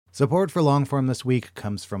Support for Longform this week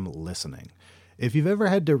comes from listening. If you've ever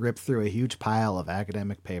had to rip through a huge pile of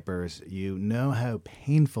academic papers, you know how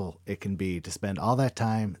painful it can be to spend all that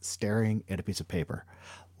time staring at a piece of paper.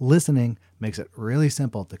 Listening makes it really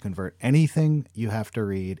simple to convert anything you have to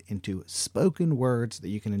read into spoken words that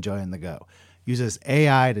you can enjoy on the go. Uses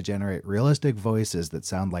AI to generate realistic voices that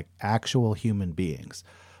sound like actual human beings.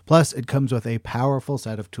 Plus, it comes with a powerful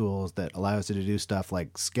set of tools that allows you to do stuff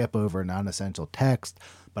like skip over non-essential text,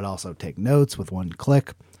 but also take notes with one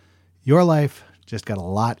click. Your life just got a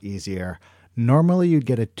lot easier. Normally, you'd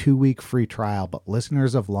get a 2-week free trial, but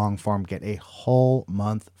listeners of Longform get a whole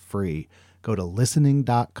month free. Go to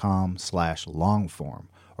listening.com/longform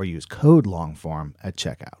or use code longform at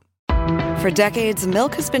checkout. For decades,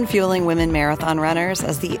 Milk has been fueling women marathon runners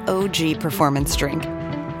as the OG performance drink.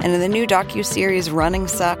 And in the new docuseries Running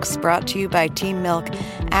Sucks, brought to you by Team Milk,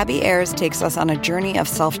 Abby Ayers takes us on a journey of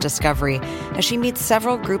self-discovery as she meets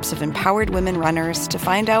several groups of empowered women runners to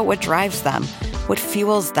find out what drives them, what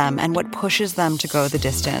fuels them, and what pushes them to go the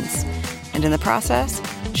distance. And in the process,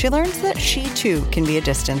 she learns that she too can be a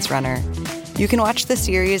distance runner. You can watch the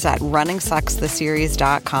series at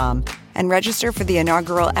runningsuckstheseries.com and register for the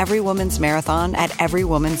inaugural Every Woman's Marathon at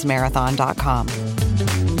everywomansmarathon.com.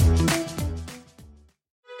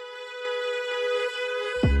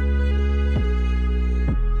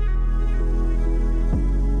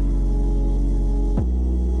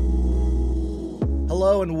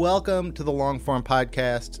 Hello and welcome to the Longform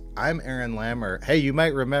Podcast. I'm Aaron Lammer. Hey, you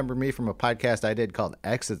might remember me from a podcast I did called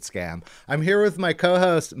Exit Scam. I'm here with my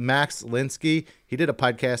co-host, Max Linsky. He did a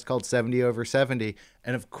podcast called 70 Over 70.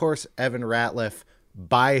 And of course, Evan Ratliff.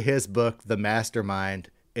 Buy his book, The Mastermind.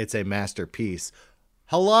 It's a masterpiece.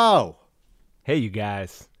 Hello. Hey, you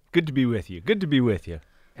guys. Good to be with you. Good to be with you.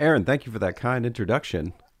 Aaron, thank you for that kind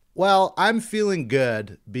introduction. Well, I'm feeling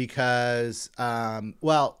good because,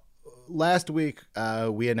 last week,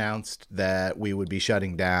 we announced that we would be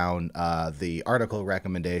shutting down the article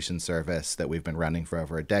recommendation service that we've been running for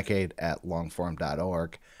over a decade at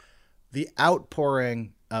longform.org. The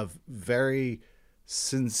outpouring of very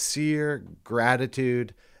sincere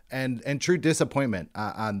gratitude and true disappointment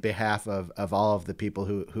on behalf of all of the people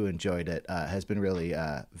who enjoyed it has been really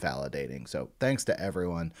validating. So thanks to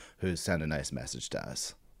everyone who's sent a nice message to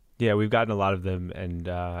us. Yeah, we've gotten a lot of them, and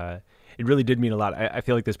it really did mean a lot. I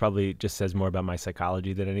feel like this probably just says more about my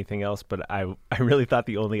psychology than anything else, but I really thought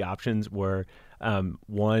the only options were,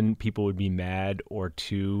 one, people would be mad, or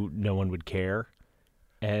two, no one would care.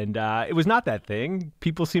 And it was not that thing.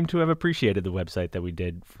 People seem to have appreciated the website that we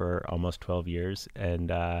did for almost 12 years,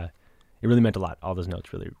 and it really meant a lot. All those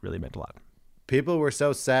notes really, really meant a lot. People were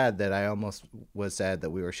so sad that I almost was sad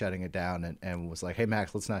that we were shutting it down, and was like, "Hey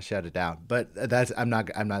Max, let's not shut it down." But I'm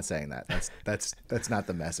not saying that. That's not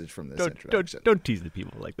the message from this introduction. Don't tease the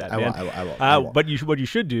people like that, man. I won't. But what you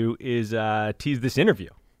should do is tease this interview.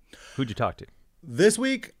 Who'd you talk to? This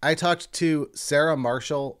week, I talked to Sarah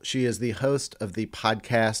Marshall. She is the host of the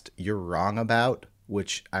podcast You're Wrong About,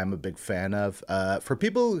 which I'm a big fan of. For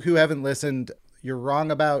people who haven't listened, You're Wrong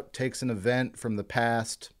About takes an event from the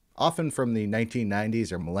past, often from the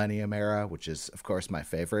 1990s or millennium era, which is, of course, my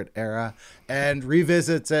favorite era, and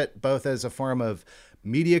revisits it both as a form of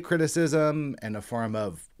media criticism and a form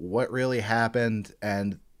of what really happened.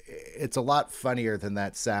 And it's a lot funnier than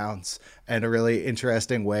that sounds, and a really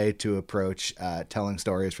interesting way to approach telling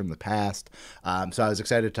stories from the past. So I was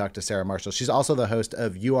excited to talk to Sarah Marshall. She's also the host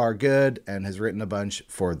of You Are Good and has written a bunch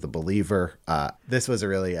for The Believer. This was a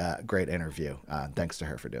really great interview. Thanks to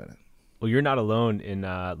her for doing it. Well, you're not alone in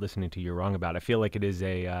listening to You're Wrong About. I feel like it is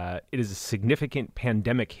a significant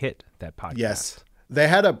pandemic hit, that podcast. Yes. They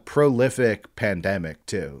had a prolific pandemic,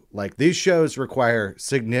 too. Like, these shows require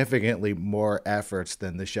significantly more efforts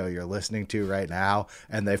than the show you're listening to right now,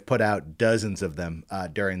 and they've put out dozens of them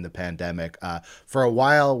during the pandemic. For a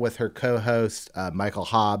while with her co-host, Michael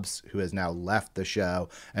Hobbs, who has now left the show,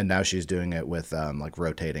 and now she's doing it with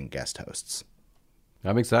rotating guest hosts.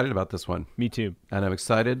 I'm excited about this one. Me too. And I'm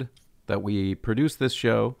excited that we produce this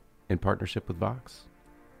show in partnership with Vox.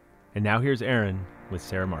 And now here's Aaron with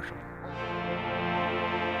Sarah Marshall.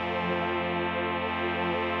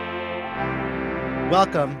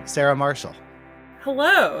 Welcome, Sarah Marshall.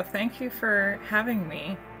 Hello. Thank you for having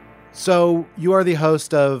me. So you are the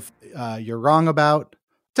host of You're Wrong About.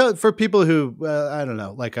 For people who, I don't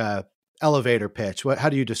know, like a elevator pitch, how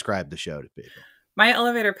do you describe the show to people? My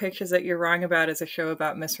elevator pitch is that You're Wrong About is a show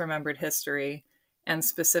about misremembered history, and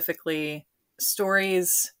specifically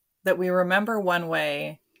stories that we remember one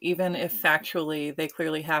way, even if factually they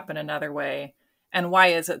clearly happen another way. And why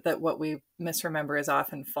is it that what we misremember is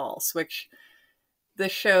often false? Which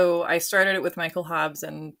this show, I started it with Michael Hobbs,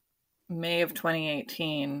 and May of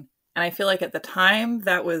 2018. And I feel like at the time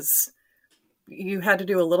you had to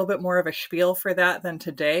do a little bit more of a spiel for that than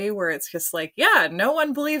today, where it's just like, yeah, no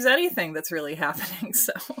one believes anything that's really happening.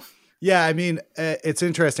 So yeah, I mean, it's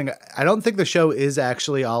interesting. I don't think the show is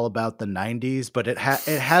actually all about the 90s, but it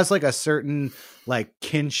has like a certain like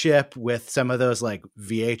kinship with some of those like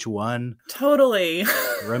VH1. Totally.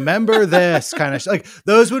 Remember this kind of like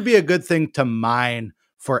those would be a good thing to mine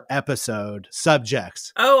for episode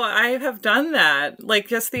subjects. Oh, I have done that. Like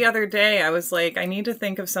just the other day, I was like, I need to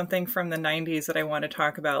think of something from the 90s that I want to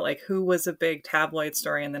talk about. Like who was a big tabloid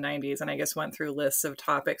story in the 90s? And I just went through lists of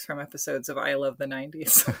topics from episodes of I Love the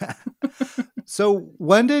 90s. So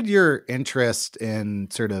when did your interest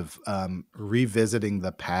in sort of revisiting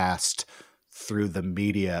the past through the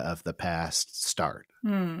media of the past start?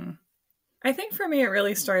 I think for me, it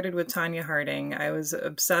really started with Tonya Harding. I was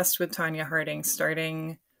obsessed with Tonya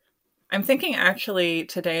Harding I'm thinking actually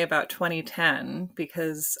today about 2010,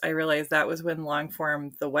 because I realized that was when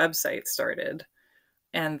Longform, the website, started.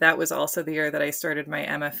 And that was also the year that I started my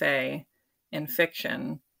MFA in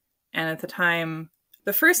fiction. And at the time,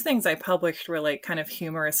 the first things I published were like kind of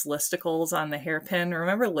humorous listicles on the Hairpin.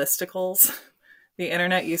 Remember listicles? The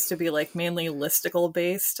internet used to be like mainly listicle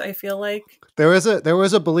based, I feel like. There was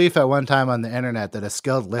a belief at one time on the internet that a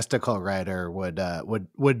skilled listicle writer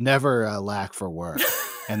would never lack for work.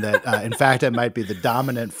 And that, in fact, it might be the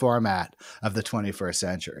dominant format of the 21st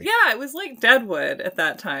century. Yeah, it was like Deadwood at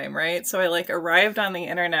that time, right? So I like arrived on the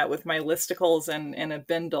internet with my listicles and a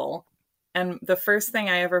bindle. And the first thing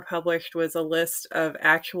I ever published was a list of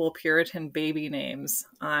actual Puritan baby names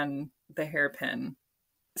on the Hairpin.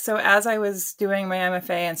 So as I was doing my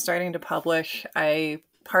MFA and starting to publish,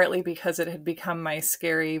 partly because it had become my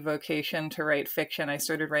scary vocation to write fiction, I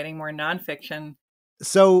started writing more nonfiction.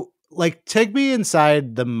 So, like, take me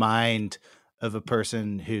inside the mind of a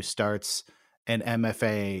person who starts an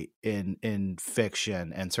MFA in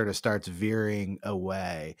fiction and sort of starts veering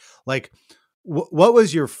away. Like, what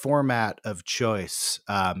was your format of choice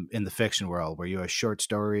in the fiction world? Were you a short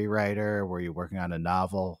story writer? Were you working on a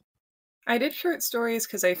novel? I did short stories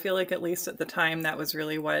because I feel like at least at the time that was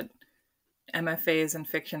really what MFAs in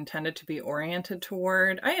fiction tended to be oriented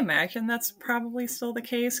toward. I imagine that's probably still the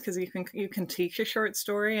case because you can teach a short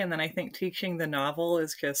story, and then I think teaching the novel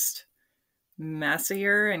is just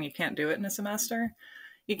messier, and you can't do it in a semester.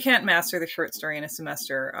 You can't master the short story in a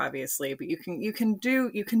semester, obviously, but you can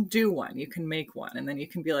do one. You can make one, and then you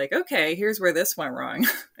can be like, okay, here's where this went wrong.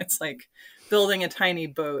 It's like building a tiny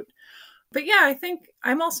boat. But yeah, I think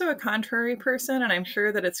I'm also a contrary person, and I'm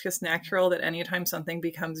sure that it's just natural that anytime something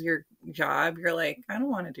becomes your job, you're like, I don't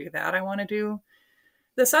want to do that. I want to do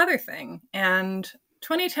this other thing. And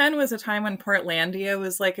 2010 was a time when Portlandia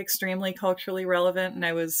was like extremely culturally relevant, and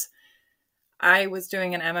I was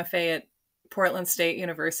doing an MFA at Portland State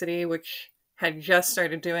University, which had just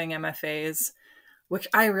started doing MFAs, which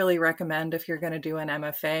I really recommend if you're going to do an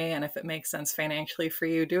MFA, and if it makes sense financially for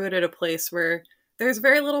you, do it at a place where there's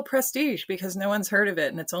very little prestige because no one's heard of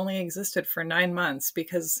it and it's only existed for 9 months,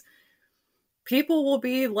 because people will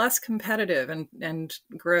be less competitive and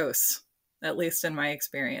gross, at least in my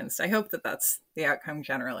experience. I hope that that's the outcome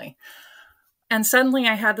generally. And suddenly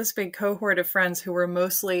I had this big cohort of friends who were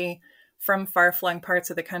mostly from far-flung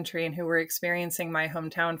parts of the country and who were experiencing my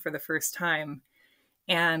hometown for the first time.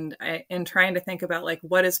 And in trying to think about like,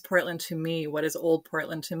 what is Portland to me? What is old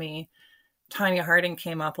Portland to me? Tonya Harding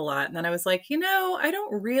came up a lot. And then I was like, I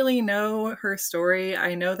don't really know her story.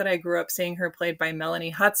 I know that I grew up seeing her played by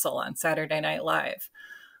Melanie Hutzel on Saturday Night Live.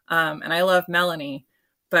 And I love Melanie,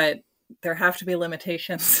 but there have to be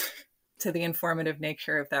limitations to the informative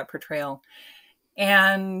nature of that portrayal.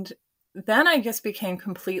 And then I just became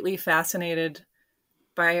completely fascinated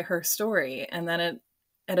by her story. And then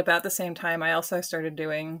at about the same time, I also started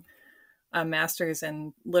doing a master's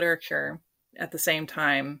in literature at the same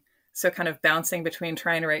time. So kind of bouncing between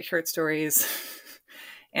trying to write short stories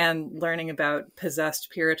and learning about possessed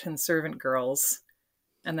Puritan servant girls,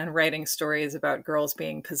 and then writing stories about girls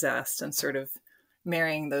being possessed and sort of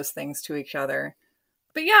marrying those things to each other.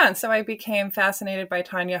 But yeah, and so I became fascinated by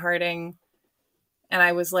Tonya Harding, and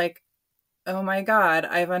I was like, oh my God,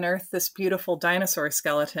 I've unearthed this beautiful dinosaur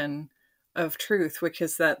skeleton of truth, which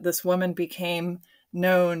is that this woman became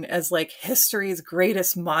known as like history's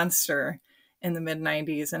greatest monster in the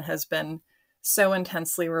mid-90s and has been so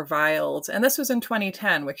intensely reviled. And this was in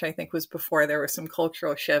 2010, which I think was before there were some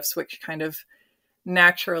cultural shifts, which kind of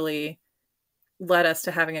naturally led us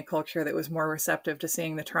to having a culture that was more receptive to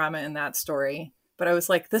seeing the trauma in that story. But I was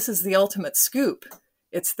like, this is the ultimate scoop.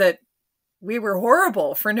 It's that we were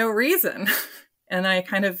horrible for no reason. And I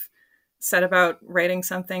kind of set about writing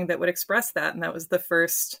something that would express that. And that was the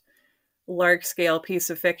first large-scale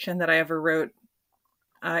piece of fiction that I ever wrote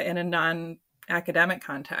in a non-academic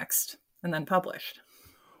context and then published.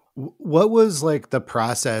 What was like the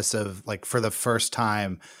process of like for the first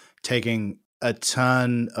time taking a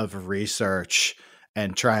ton of research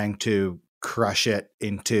and trying to crush it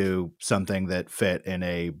into something that fit in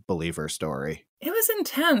a Believer story? It was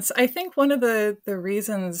intense. I think one of the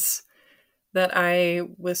reasons that I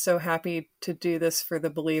was so happy to do this for the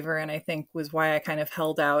Believer, and I think was why I kind of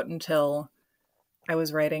held out until I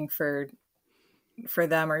was writing for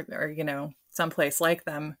them or you know, someplace like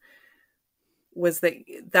them, was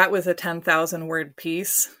that was a 10,000 word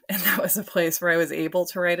piece. And that was a place where I was able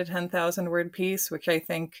to write a 10,000 word piece, which I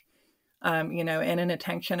think, you know, in an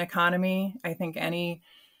attention economy, I think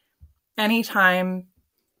anytime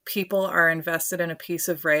people are invested in a piece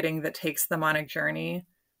of writing that takes them on a journey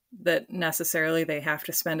that necessarily they have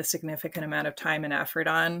to spend a significant amount of time and effort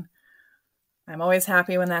on, I'm always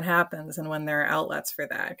happy when that happens and when there are outlets for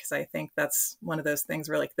that, because I think that's one of those things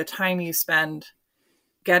where like the time you spend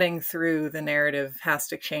getting through the narrative has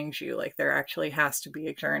to change you. Like there actually has to be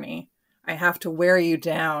a journey. I have to wear you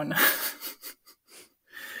down.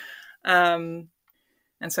 And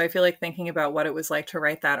so I feel like thinking about what it was like to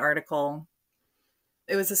write that article.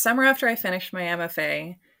 It was the summer after I finished my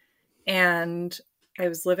MFA, and I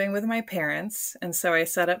was living with my parents. And so I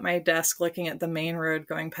sat at my desk looking at the main road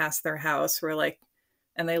going past their house,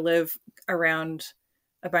 and they live around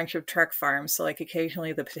a bunch of truck farms. So like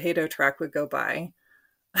occasionally the potato truck would go by.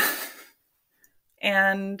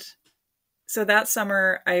 And so that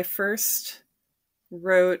summer I first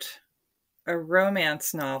wrote a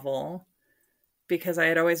romance novel, because I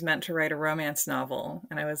had always meant to write a romance novel.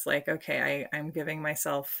 And I was like, okay, I'm giving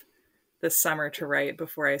myself this summer to write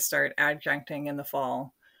before I start adjuncting in the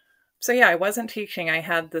fall. So yeah, I wasn't teaching. I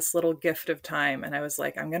had this little gift of time, and I was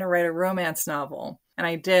like, I'm going to write a romance novel. And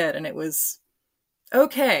I did. And it was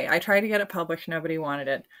okay. I tried to get it published. Nobody wanted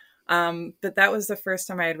it. But that was the first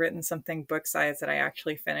time I had written something book size that I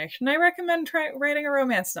actually finished. And I recommend writing a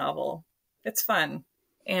romance novel. It's fun.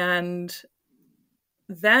 And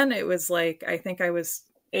then it was like, I think I was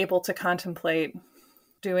able to contemplate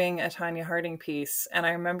doing a Tonya Harding piece. And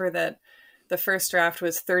I remember that the first draft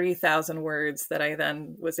was 30,000 words that I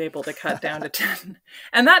then was able to cut down to 10.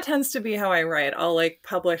 And that tends to be how I write. I'll like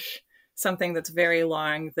publish something that's very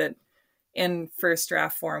long that in first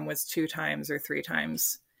draft form was 2 times or 3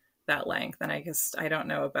 times that length. And I guess I don't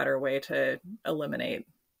know a better way to eliminate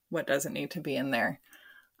what doesn't need to be in there.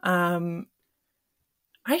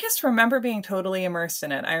 I just remember being totally immersed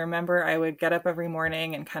in it. I remember I would get up every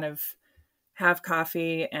morning and kind of have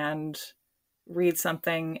coffee and read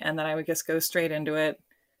something, and then I would just go straight into it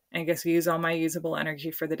and just use all my usable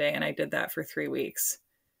energy for the day. And I did that for 3 weeks.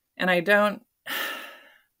 And I don't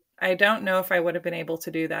know if I would have been able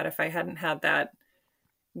to do that if I hadn't had that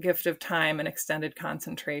gift of time and extended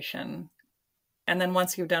concentration. And then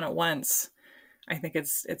once you've done it once, I think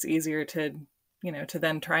it's easier to, you know, to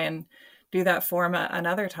then try and do that form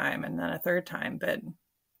another time and then a third time. But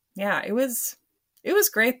yeah, it was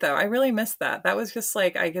great though. I really missed that. That was just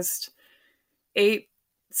like, I just ate,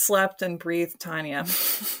 slept, and breathed Tonya.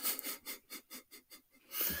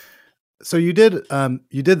 So you did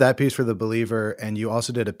that piece for The Believer, and you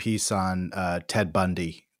also did a piece on Ted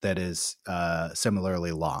Bundy that is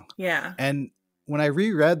similarly long. Yeah. And when I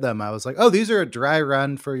reread them, I was like, oh, these are a dry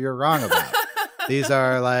run for You're Wrong About.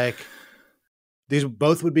 These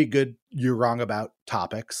both would be good You're Wrong About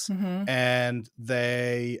topics. Mm-hmm. And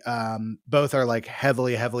they both are like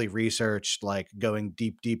heavily researched, like going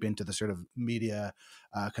deep into the sort of media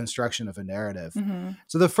construction of a narrative. Mm-hmm.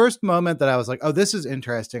 So the first moment that I was like, oh, this is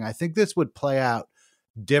interesting. I think this would play out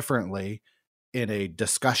differently in a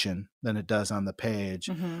discussion than it does on the page,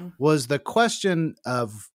 mm-hmm. was the question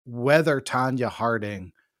of whether Tonya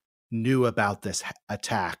Harding knew about this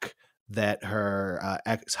attack that her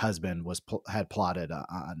ex-husband had plotted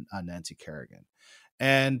on Nancy Kerrigan.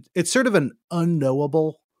 And it's sort of an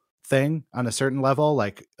unknowable thing on a certain level.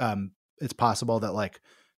 Like it's possible that like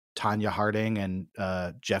Tonya Harding and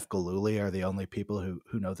Jeff Gillooly are the only people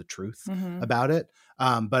who know the truth mm-hmm. about it.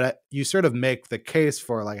 But you sort of make the case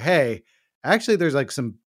for like, hey, actually there's like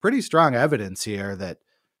some pretty strong evidence here that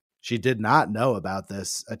she did not know about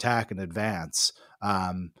this attack in advance.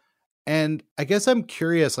 And I guess I'm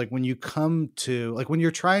curious, like when you come to, like when you're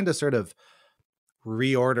trying to sort of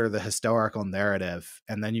reorder the historical narrative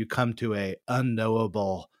and then you come to a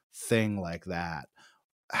unknowable thing like that,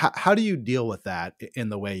 how do you deal with that in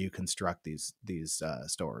the way you construct these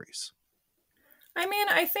stories? I mean,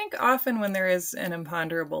 I think often when there is an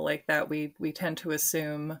imponderable like that, we tend to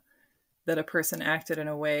assume that a person acted in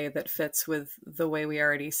a way that fits with the way we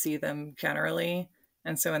already see them generally.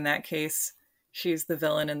 And so in that case, she's the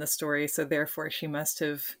villain in the story, so therefore she must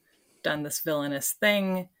have done this villainous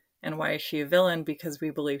thing. And why is she a villain? Because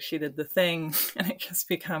we believe she did the thing. And it just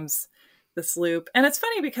becomes this loop. And it's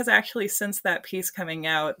funny because actually since that piece coming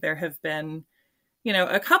out, there have been,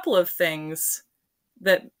 a couple of things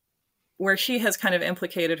where she has kind of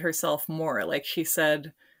implicated herself more. Like she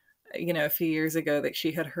said, a few years ago that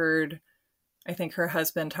she had heard, I think, her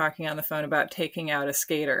husband talking on the phone about taking out a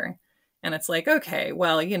skater. And it's like, okay,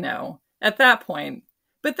 well, at that point,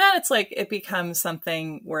 but then it's like, it becomes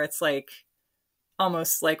something where it's like,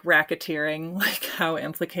 almost like racketeering, like how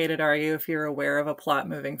implicated are you if you're aware of a plot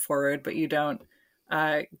moving forward, but you don't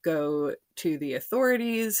go to the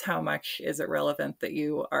authorities? How much is it relevant that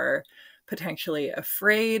you are potentially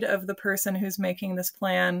afraid of the person who's making this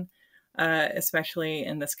plan? Especially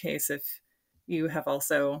in this case, if you have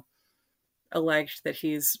also alleged that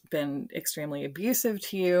he's been extremely abusive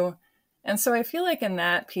to you. And so I feel like in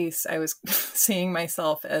that piece, I was seeing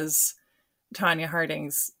myself as Tonya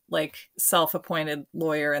Harding's like self-appointed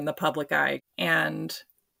lawyer in the public eye, and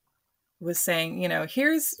was saying,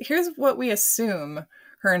 here's what we assume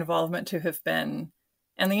her involvement to have been.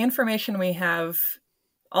 And the information we have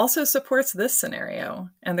also supports this scenario.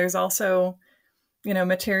 And there's also,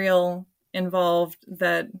 material involved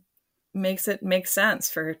that makes it make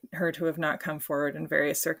sense for her to have not come forward in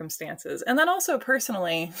various circumstances. And then also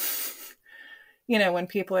personally, when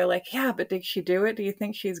people are like, yeah, but did she do it? Do you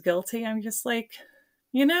think she's guilty? I'm just like,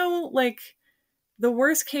 like the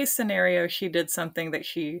worst case scenario, she did something that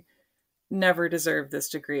she never deserved this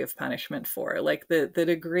degree of punishment for. Like the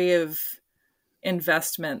degree of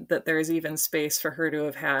investment that there's even space for her to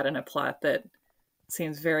have had in a plot that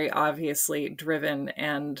seems very obviously driven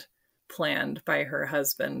and planned by her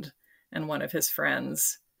husband and one of his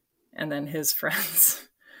friends, and then his friends.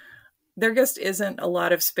 There just isn't a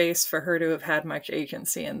lot of space for her to have had much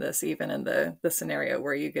agency in this, even in the scenario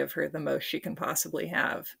where you give her the most she can possibly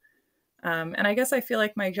have. And I guess I feel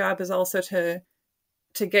like my job is also to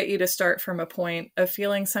get you to start from a point of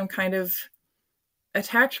feeling some kind of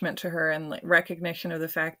attachment to her and recognition of the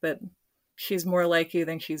fact that she's more like you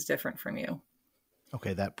than she's different from you.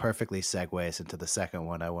 Okay, that perfectly segues into the second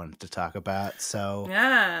one I wanted to talk about. So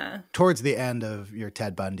yeah, towards the end of your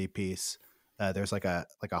Ted Bundy piece, there's like a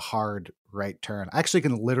hard right turn. I actually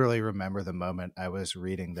can literally remember the moment I was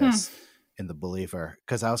reading this in The Believer,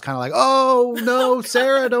 because I was kind of like, oh no,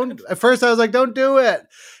 Sarah, don't. At first I was like, don't do it.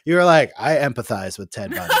 You were like, I empathize with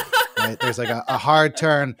Ted Bundy. Right? There's like a hard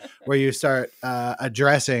turn where you start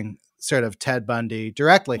addressing sort of Ted Bundy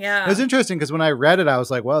directly. Yeah. It was interesting because when I read it, I was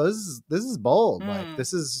like, well, this is bold. Like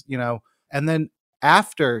this is, and then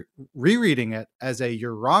after rereading it as a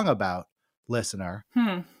You're Wrong About listener,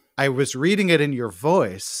 I was reading it in your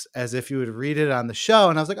voice as if you would read it on the show.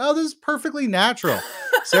 And I was like, oh, this is perfectly natural.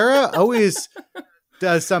 Sarah always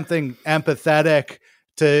does something empathetic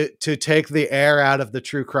to take the air out of the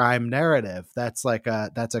true crime narrative. That's like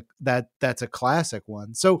that's a classic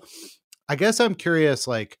one. So I guess I'm curious,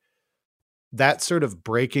 like that sort of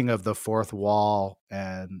breaking of the fourth wall,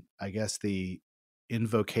 and I guess the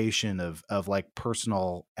invocation of like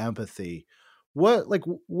personal empathy. What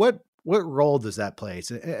role does that play?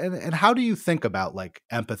 And how do you think about like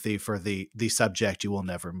empathy for the subject you will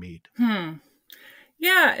never meet?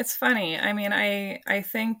 Yeah, it's funny. I mean, I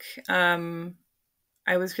think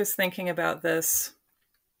I was just thinking about this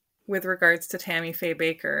with regards to Tammy Faye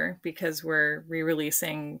Baker, because we're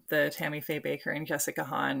re-releasing the Tammy Faye Baker and Jessica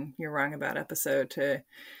Hahn You're Wrong About episode to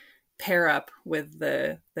pair up with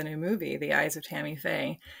the new movie, The Eyes of Tammy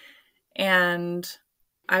Faye. And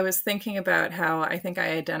I was thinking about how I think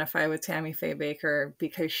I identify with Tammy Faye Baker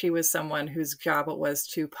because she was someone whose job it was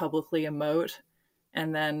to publicly emote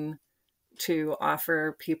and then to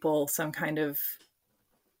offer people some kind of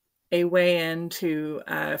a way into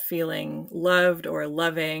feeling loved or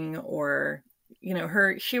loving, or,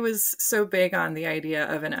 she was so big on the idea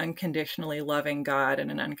of an unconditionally loving God and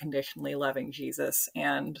an unconditionally loving Jesus.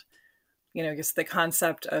 And, just the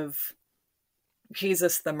concept of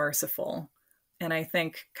Jesus the merciful. And I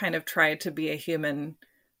think kind of tried to be a human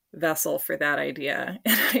vessel for that idea.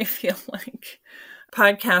 And I feel like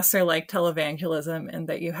podcasts are like televangelism in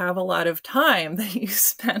that you have a lot of time that you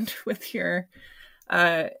spend with your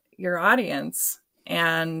audience.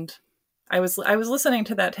 And I was listening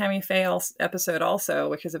to that Tammy Faye episode also,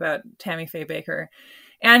 which is about Tammy Faye Baker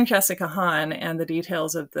and Jessica Hahn and the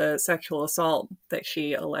details of the sexual assault that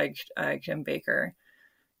she alleged Jim Baker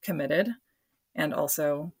committed, and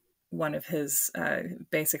also one of his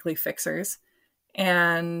basically fixers.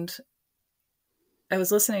 And I was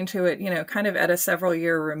listening to it, kind of at a several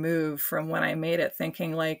year remove from when I made it,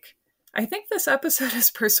 thinking like, I think this episode is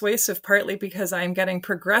persuasive partly because I'm getting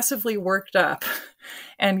progressively worked up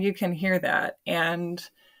and you can hear that. And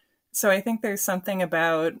so I think there's something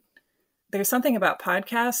about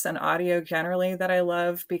podcasts and audio generally that I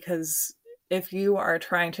love, because if you are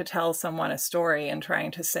trying to tell someone a story and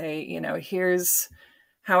trying to say, here's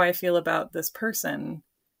how I feel about this person,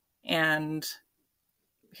 and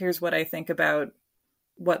here's what I think about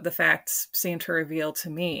what the facts seem to reveal to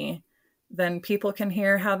me, then people can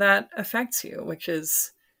hear how that affects you, which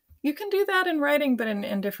is, you can do that in writing, but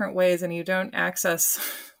in different ways, and you don't access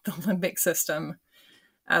the limbic system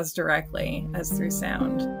as directly as through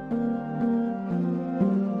sound.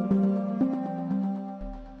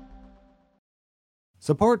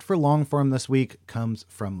 Support for Longform this week comes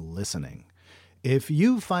from listening. If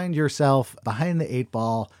you find yourself behind the eight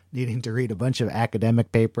ball, needing to read a bunch of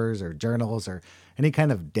academic papers or journals or any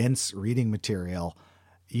kind of dense reading material,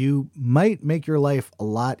 you might make your life a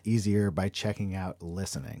lot easier by checking out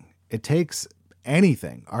listening. It takes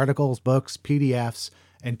anything, articles, books, PDFs,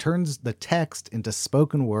 and turns the text into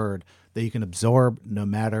spoken word that you can absorb no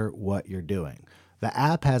matter what you're doing. The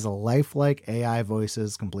app has lifelike AI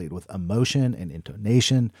voices complete with emotion and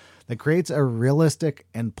intonation that creates a realistic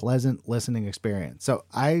and pleasant listening experience. So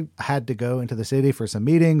I had to go into the city for some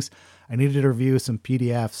meetings. I needed to review some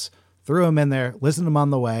PDFs, threw them in there, listened to them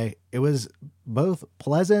on the way. It was both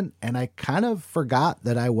pleasant, and I kind of forgot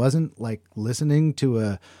that I wasn't like listening to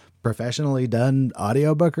a professionally done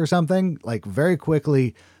audiobook or something. Like very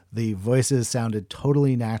quickly, the voices sounded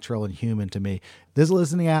totally natural and human to me. This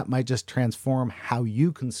listening app might just transform how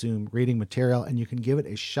you consume reading material, and you can give it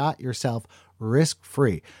a shot yourself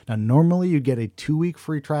risk-free. Now, normally you'd get a 2-week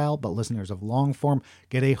free trial, but listeners of Longform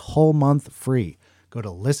get a whole month free. Go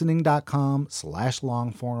to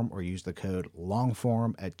listening.com/longform or use the code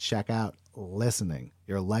longform at checkout. Listening.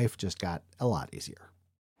 Your life just got a lot easier.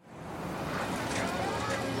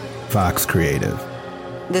 Vox Creative.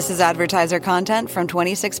 This is advertiser content from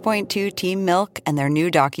 26.2 Team Milk and their new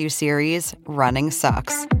docuseries, Running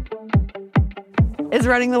Sucks. Is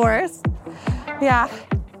running the worst? Yeah.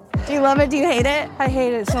 Do you love it? Do you hate it? I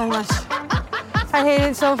hate it so much. I hate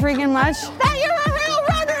it so freaking much. That you're a real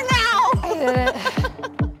runner now! I hate it.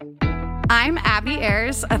 I'm Abby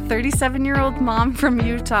Ayers, a 37-year-old mom from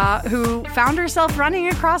Utah who found herself running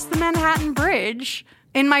across the Manhattan Bridge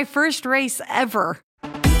in my first race ever.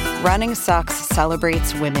 Running Sucks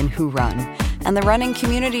celebrates women who run and the running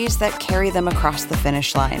communities that carry them across the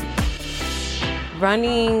finish line.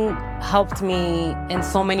 Running helped me in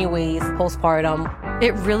so many ways postpartum.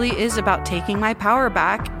 It really is about taking my power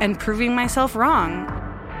back and proving myself wrong.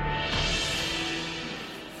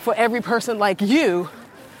 For every person like you,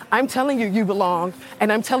 I'm telling you you belong,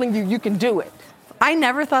 and I'm telling you you can do it. I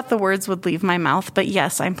never thought the words would leave my mouth, but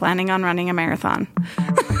yes, I'm planning on running a marathon.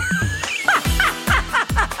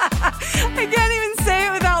 I can't even say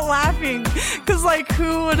it without laughing, because,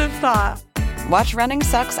 who would have thought? Watch Running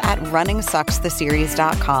Sucks at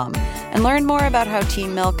runningsuckstheseries.com and learn more about how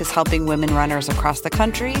Team Milk is helping women runners across the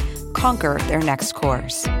country conquer their next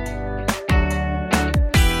course.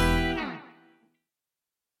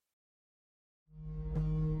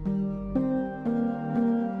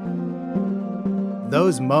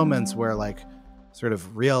 Those moments where sort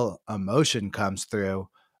of real emotion comes through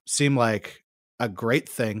seem like a great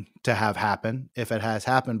thing to have happen if it has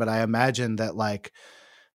happened. But I imagine that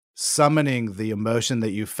summoning the emotion that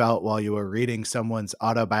you felt while you were reading someone's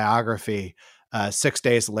autobiography 6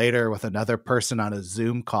 days later with another person on a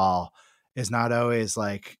Zoom call is not always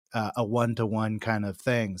a one-to-one kind of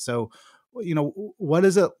thing. So, what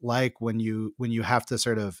is it like when you have to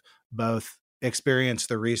sort of both experience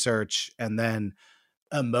the research and then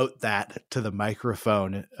emote that to the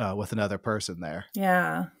microphone with another person there?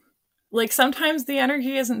 Yeah. Sometimes the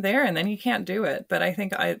energy isn't there and then you can't do it. But I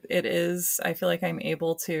think I feel like I'm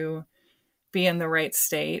able to be in the right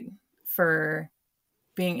state for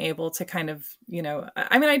being able to kind of,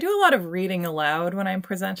 I do a lot of reading aloud when I'm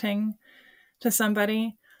presenting to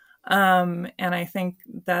somebody. And I think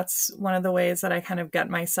that's one of the ways that I kind of get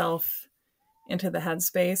myself into the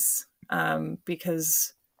headspace,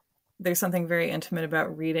 because there's something very intimate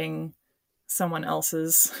about reading someone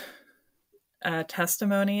else's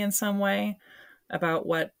testimony in some way about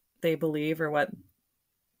what they believe or what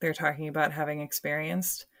they're talking about having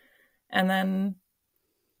experienced. And then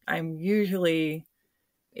I'm usually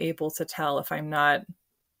able to tell if I'm not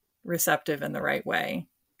receptive in the right way.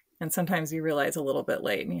 And sometimes you realize a little bit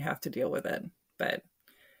late and you have to deal with it. But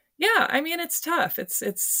yeah, it's tough. It's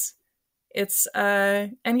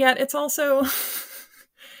and yet it's also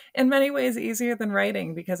in many ways easier than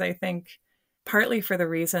writing, because I think partly for the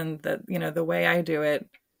reason that, the way I do it,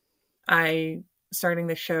 starting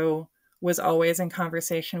the show was always in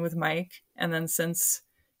conversation with Mike. And then since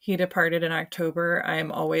he departed in October,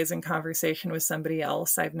 I'm always in conversation with somebody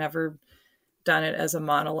else. I've never done it as a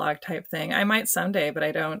monologue type thing. I might someday, but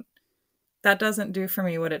that doesn't do for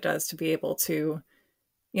me what it does to be able to,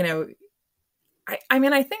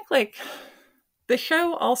 I think like the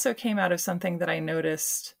show also came out of something that I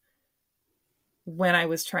noticed when I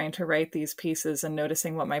was trying to write these pieces and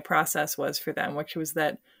noticing what my process was for them, which was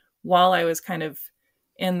that while I was kind of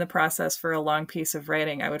in the process for a long piece of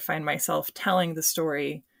writing, I would find myself telling the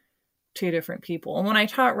story to different people. And when I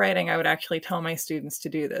taught writing, I would actually tell my students to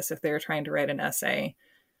do this. If they were trying to write an essay,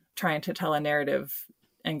 trying to tell a narrative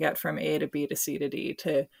and get from A to B to C to D,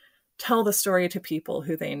 to tell the story to people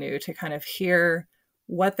who they knew, to kind of hear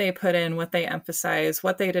what they put in, what they emphasize,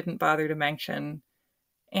 what they didn't bother to mention.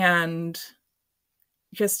 And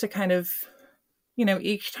just to kind of,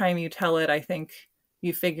 each time you tell it, I think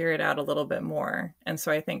you figure it out a little bit more. And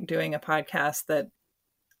so I think doing a podcast that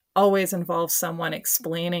always involves someone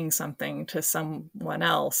explaining something to someone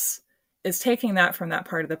else is taking that from that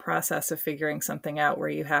part of the process of figuring something out, where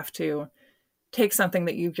you have to take something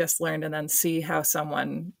that you've just learned and then see how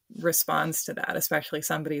someone responds to that, especially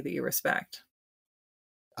somebody that you respect.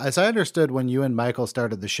 As I understood, when you and Michael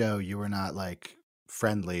started the show, you were not like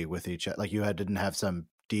friendly with each other. Like you didn't have some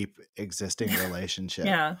deep existing relationship.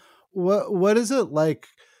 Yeah. What is it like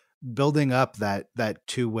building up that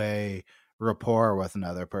two-way rapport with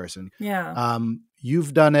another person? Yeah.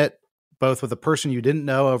 You've done it both with a person you didn't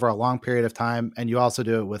know over a long period of time, and you also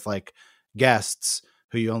do it with like guests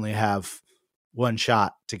who you only have one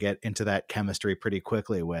shot to get into that chemistry pretty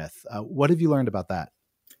quickly with. What have you learned about that?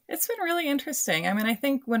 It's been really interesting. I mean, I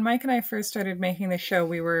think when Mike and I first started making the show,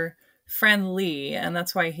 we were friendly, and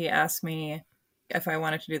that's why he asked me if I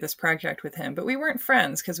wanted to do this project with him. But we weren't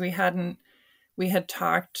friends because we had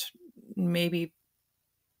talked maybe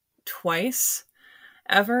twice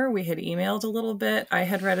ever. We had emailed a little bit. I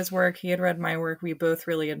had read his work. He had read my work. We both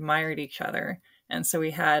really admired each other. And so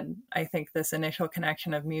we had, I think, this initial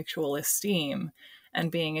connection of mutual esteem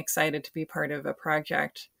and being excited to be part of a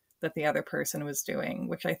project that the other person was doing,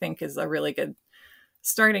 which I think is a really good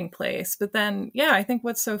starting place. But then, I think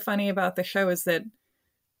what's so funny about the show is that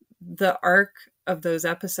the arc of those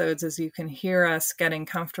episodes is you can hear us getting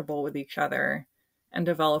comfortable with each other and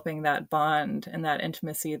developing that bond and that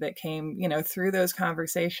intimacy that came, through those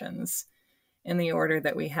conversations in the order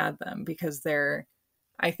that we had them. Because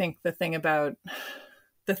I think the thing about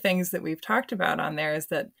the things that we've talked about on there is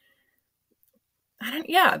that,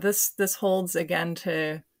 this holds again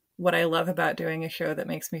to what I love about doing a show that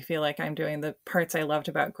makes me feel like I'm doing the parts I loved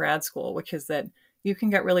about grad school, which is that you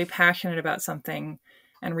can get really passionate about something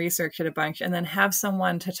and research it a bunch and then have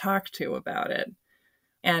someone to talk to about it.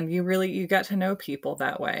 And you get to know people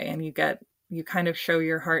that way. And you kind of show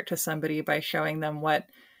your heart to somebody by showing them what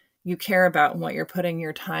you care about and what you're putting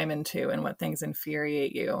your time into and what things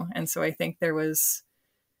infuriate you. And so I think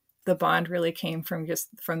the bond really came from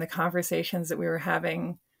the conversations that we were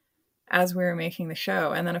having as we were making the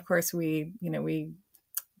show. And then of course we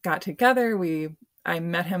got together. I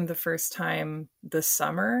met him the first time this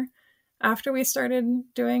summer after we started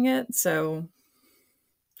doing it. So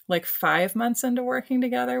like 5 months into working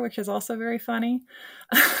together, which is also very funny.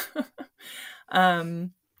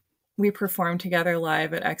 We performed together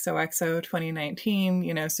live at XOXO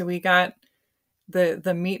 2019, so we got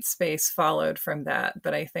the meet space followed from that.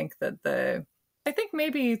 But I think that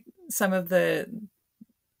maybe some of the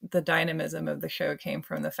dynamism of the show came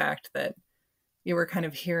from the fact that you were kind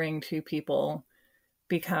of hearing two people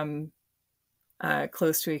become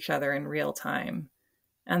close to each other in real time.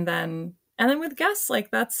 And then with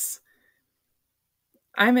guests,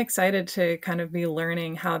 I'm excited to kind of be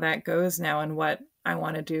learning how that goes now and what I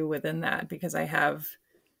want to do within that, because I have,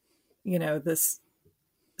 this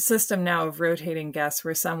system now of rotating guests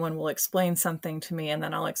where someone will explain something to me and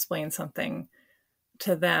then I'll explain something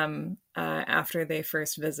to them after they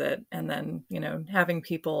first visit. And then, having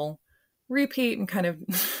people repeat and kind of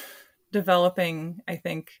developing, I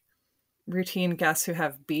think, routine guests who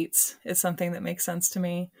have beats is something that makes sense to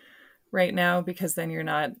me right now, because then you're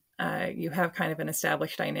not, you have kind of an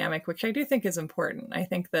established dynamic, which I do think is important. I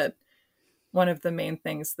think that one of the main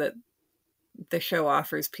things that the show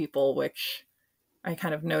offers people, which I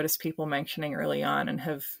kind of noticed people mentioning early on and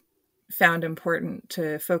have found important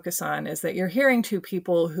to focus on, is that you're hearing two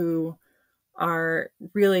people who are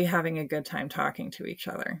really having a good time talking to each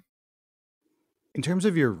other. In terms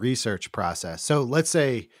of your research process, so let's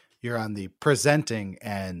say you're on the presenting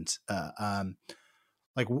end,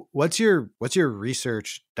 like what's your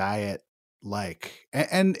research diet like?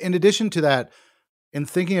 And in addition to that, in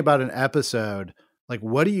thinking about an episode, like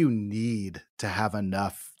what do you need to have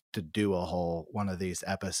enough to do a whole one of these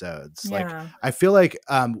episodes? Yeah. Like I feel like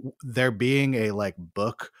there being a like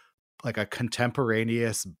book, like a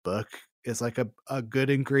contemporaneous book is like a good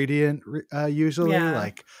ingredient usually. Yeah.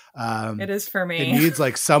 Like It is for me. it needs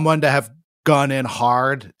like someone to have gone in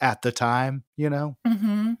hard at the time, you know?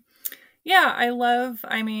 Mm-hmm. Yeah,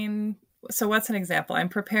 I mean, so what's an example? I'm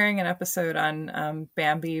preparing an episode on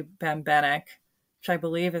Bambi Bembenek, which I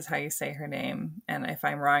believe is how you say her name. And if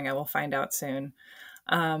I'm wrong, I will find out soon.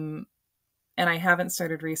 And I haven't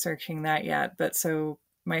started researching that yet. But so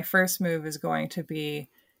my first move is going to be,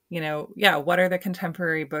 what are the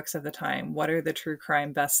contemporary books of the time? What are the true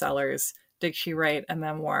crime bestsellers? Did she write a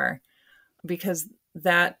memoir? Because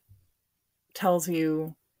that tells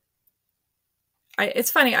you,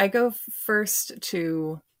 it's funny, I go first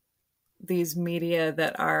to these media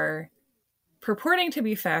that are purporting to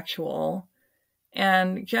be factual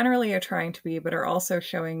and generally are trying to be, but are also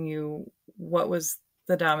showing you what was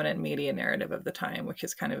the dominant media narrative of the time, which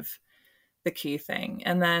is kind of the key thing.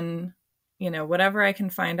 And then, whatever I can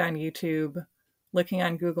find on YouTube, looking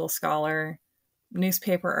on Google Scholar,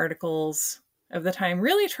 newspaper articles of the time,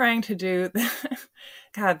 really trying to do,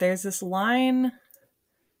 God, there's this line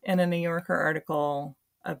in a New Yorker article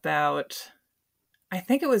about, I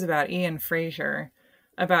think it was about Ian Fraser,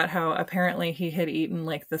 about how apparently he had eaten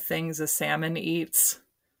like the things a salmon eats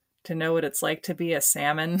to know what it's like to be a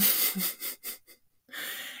salmon.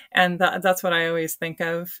 And that's what I always think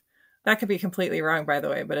of. That could be completely wrong, by the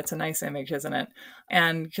way, but it's a nice image, isn't it?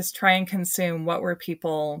 And just try and consume what were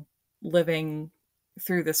people living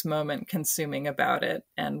through this moment consuming about it,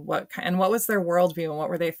 and what was their worldview, and what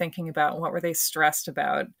were they thinking about, and what were they stressed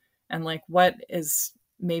about, and like what is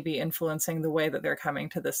maybe influencing the way that they're coming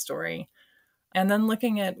to this story. And then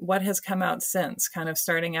looking at what has come out since, kind of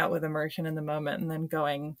starting out with immersion in the moment and then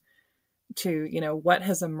going to, what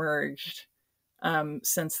has emerged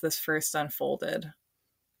since this first unfolded,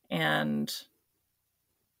 and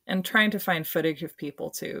trying to find footage of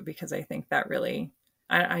people too, because I think that really,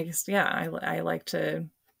 I like to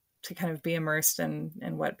kind of be immersed in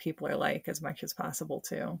what people are like as much as possible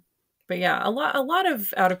too. But yeah, a lot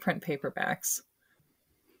of out of print paperbacks.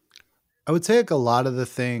 I would say like a lot of the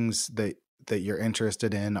things that you're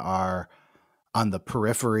interested in are on the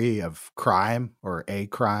periphery of crime or a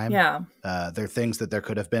crime. Yeah. They're things that there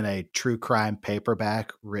could have been a true crime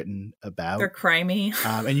paperback written about. They're crimey.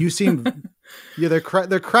 And you seem, they're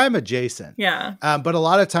crime adjacent. Yeah. But a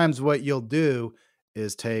lot of times what you'll do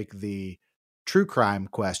is take the true crime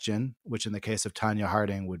question, which in the case of Tonya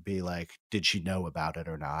Harding would be like, did she know about it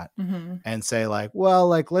or not? Mm-hmm. And say like, well,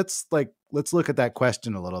 let's look at that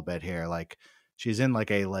question a little bit here. Like, she's in like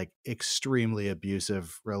a extremely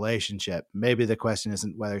abusive relationship. Maybe the question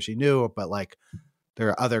isn't whether she knew, but like there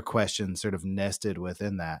are other questions sort of nested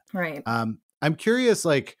within that. Right. I'm curious,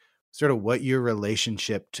 like sort of what your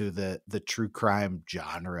relationship to the true crime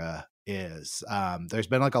genre is. There's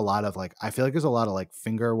been like a lot of like, I feel like there's a lot of like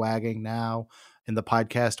finger wagging now in the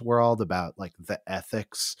podcast world about like the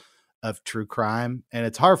ethics of true crime, and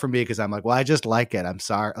it's hard for me because I'm like, well, I just like it. I'm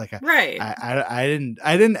sorry, like, right? I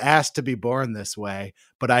didn't ask to be born this way,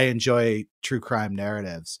 but I enjoy true crime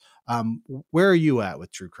narratives. Where are you at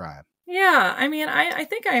with true crime? Yeah, I mean, I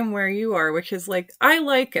think I'm where you are, which is like I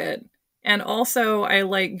like it, and also I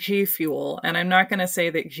like G Fuel, and I'm not going to say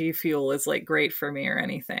that G Fuel is like great for me or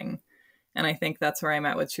anything. And I think that's where I'm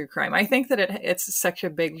at with true crime. I think that it's such a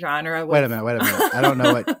big genre. Wait a minute. I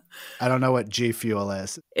don't know what G Fuel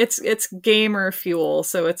is. It's gamer fuel.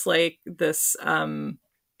 So it's like this,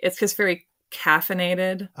 it's just very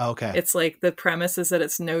caffeinated. Okay. It's like the premise is that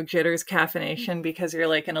it's no jitters caffeination because you're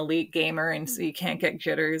like an elite gamer and so you can't get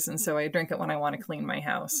jitters. And so I drink it when I want to clean my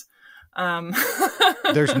house.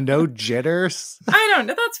 There's no jitters. I don't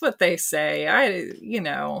know. That's what they say.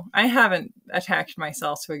 I haven't attached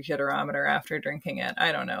myself to a jitterometer after drinking it.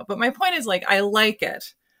 I don't know. But my point is like, I like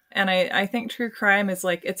it. And I think true crime is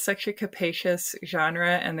like, it's such a capacious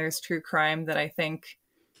genre. And there's true crime that I think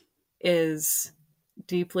is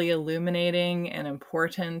deeply illuminating and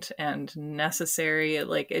important and necessary.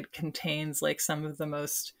 It contains like some of the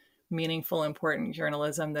most meaningful, important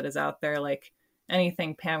journalism that is out there. Like,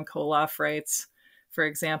 anything Pam Koloff writes, for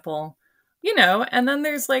example, and then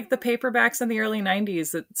there's like the paperbacks in the early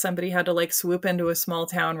 90s that somebody had to like swoop into a small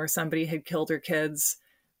town where somebody had killed her kids,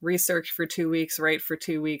 research for 2 weeks, write for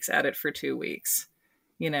 2 weeks, edit for 2 weeks,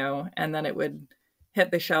 and then it would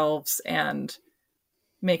hit the shelves and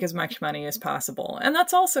make as much money as possible. And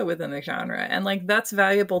that's also within the genre. And like, that's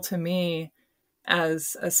valuable to me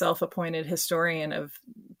as a self-appointed historian of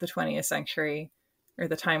the 20th century, or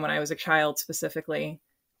the time when I was a child specifically,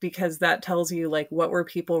 because that tells you like what were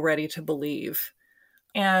people ready to believe.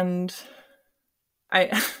 And I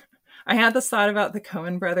had this thought about the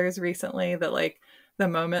Coen brothers recently, that like the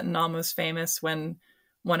moment in Almost Famous when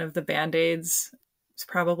one of the Band-Aids, it's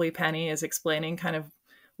probably Penny, is explaining kind of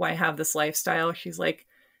why I have this lifestyle. She's like,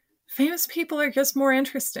 famous people are just more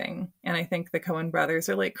interesting. And I think the Coen brothers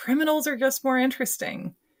are like, criminals are just more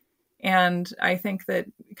interesting. And I think that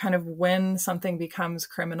kind of when something becomes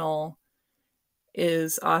criminal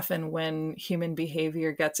is often when human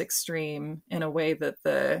behavior gets extreme in a way that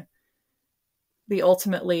the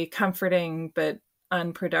ultimately comforting but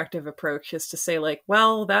unproductive approach is to say like,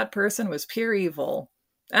 well, that person was pure evil.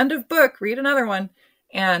 End of book, read another one.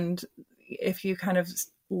 And if you kind of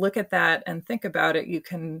look at that and think about it, you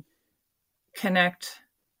can connect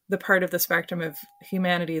the part of the spectrum of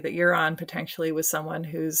humanity that you're on potentially with someone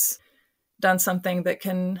who's done something that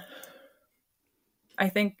can, I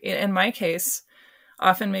think in my case,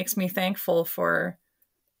 often makes me thankful for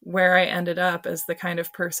where I ended up as the kind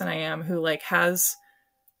of person I am, who like has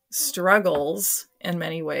struggles in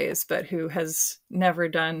many ways, but who has never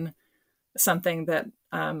done something that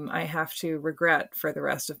I have to regret for the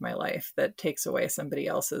rest of my life that takes away somebody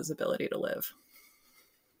else's ability to live.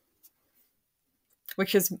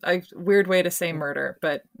 Which is a weird way to say murder,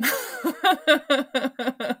 but...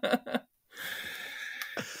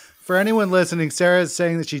 For anyone listening, Sarah is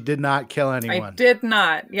saying that she did not kill anyone. I did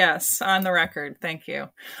not. Yes, on the record. Thank you.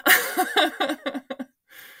 A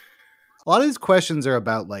lot of these questions are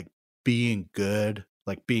about like being good,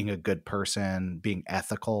 like being a good person, being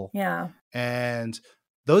ethical. Yeah. And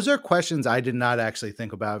those are questions I did not actually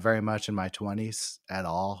think about very much in my 20s at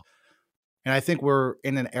all. And I think we're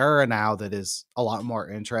in an era now that is a lot more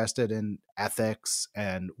interested in ethics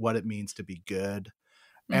and what it means to be good.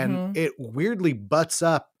 And it weirdly butts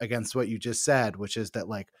up against what you just said, which is that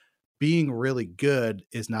like being really good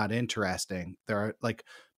is not interesting. There are like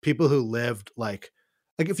people who lived like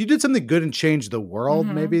if you did something good and changed the world,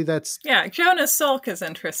 maybe that's... Yeah, Jonas Salk is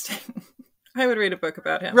interesting. I would read a book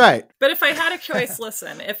about him. Right. But if I had a choice,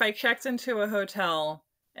 listen, if I checked into a hotel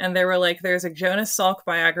and they were like, there's a Jonas Salk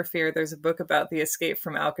biography or there's a book about the escape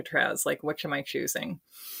from Alcatraz, like, which am I choosing?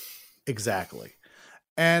 Exactly.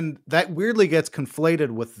 And that weirdly gets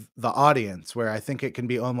conflated with the audience, where I think it can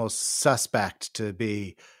be almost suspect to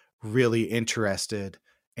be really interested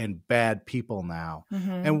in bad people now.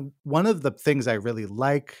 And one of the things I really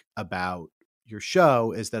like about your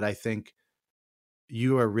show is that I think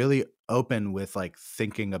you are really open with like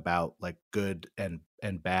thinking about like good and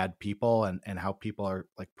bad people and how people are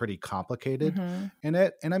like pretty complicated in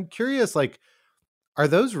it. And I'm curious, like, are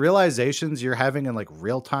those realizations you're having in like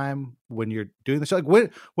real time when you're doing the show? Like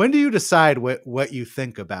when do you decide what you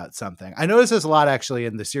think about something? I noticed this a lot actually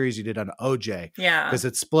in the series you did on OJ. Yeah. Because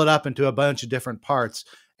it's split up into a bunch of different parts.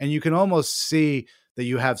 And you can almost see that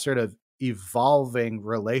you have sort of evolving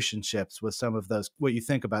relationships with some of those, what you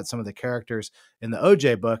think about some of the characters in the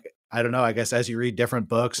OJ book. I don't know, I guess as you read different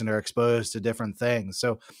books and are exposed to different things.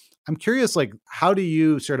 So I'm curious, like, how do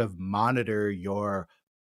you sort of monitor your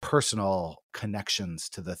personal connections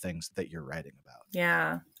to the things that you're writing about?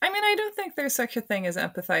 Yeah. I mean, I don't think there's such a thing as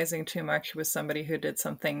empathizing too much with somebody who did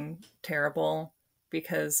something terrible,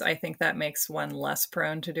 because I think that makes one less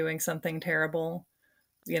prone to doing something terrible.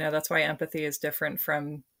 You know, that's why empathy is different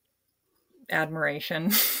from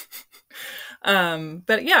admiration.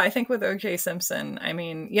 But yeah, I think with O.J. Simpson, I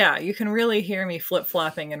mean, yeah, you can really hear me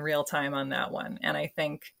flip-flopping in real time on that one. And I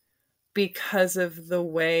think because of the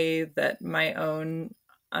way that my own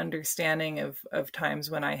understanding of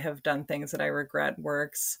times when I have done things that I regret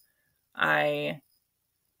works, I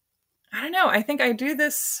don't know. I think I do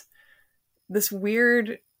this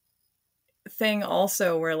weird thing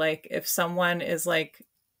also where like, if someone is like,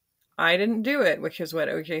 I didn't do it, which is what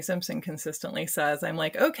O.J. Simpson consistently says, I'm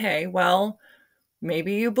like, okay, well,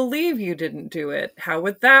 maybe you believe you didn't do it. How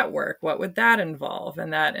would that work? What would that involve?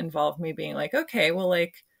 And that involved me being like, okay, well,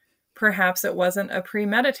 like, perhaps it wasn't a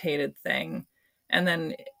premeditated thing. And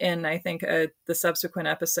then in, I think, the subsequent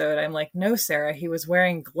episode, I'm like, no, Sarah, he was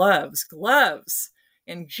wearing gloves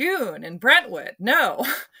in June in Brentwood. No,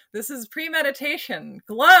 this is premeditation.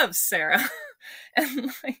 Gloves, Sarah.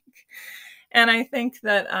 And I think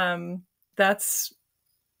that that's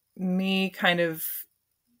me kind of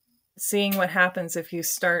seeing what happens if you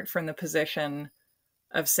start from the position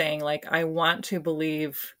of saying, like, I want to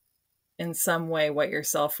believe in some way what you're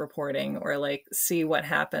self-reporting, or like see what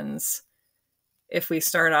happens if we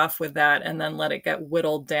start off with that and then let it get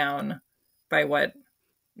whittled down by what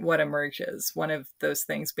what emerges. One of those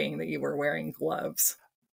things being that you were wearing gloves.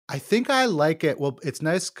 I think I like it. Well, it's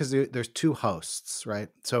nice because there's two hosts, right?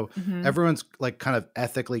 So everyone's like kind of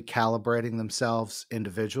ethically calibrating themselves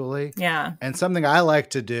individually. Yeah. And something I like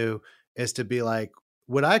to do is to be like,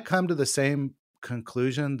 would I come to the same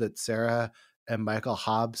conclusion that Sarah and Michael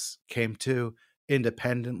Hobbs came to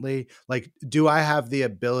independently? Like, do I have the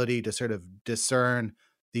ability to sort of discern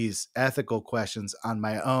these ethical questions on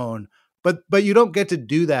my own? But you don't get to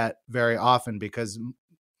do that very often because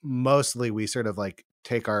mostly we sort of like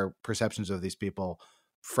take our perceptions of these people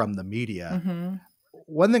from the media.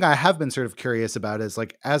 One thing I have been sort of curious about is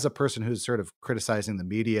like, as a person who's sort of criticizing the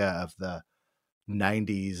media of the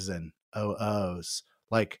 90s and 00s,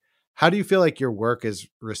 like, how do you feel like your work is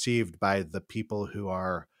received by the people who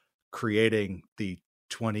are creating the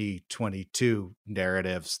 2022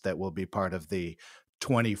 narratives that will be part of the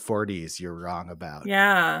 2040s you're wrong about?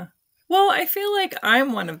 Yeah. Well, I feel like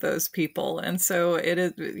I'm one of those people. And so it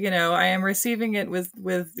is, I am receiving it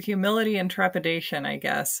with humility and trepidation, I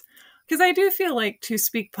guess. Because I do feel like to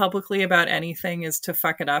speak publicly about anything is to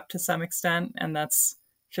fuck it up to some extent. And that's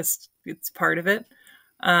just, it's part of it.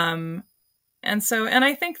 And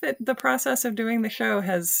I think that the process of doing the show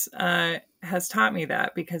has taught me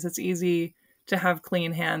that, because it's easy to have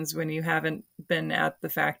clean hands when you haven't been at the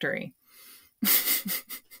factory.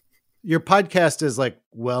 Your podcast is like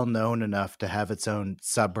well known enough to have its own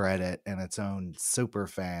subreddit and its own super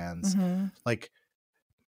fans. Like,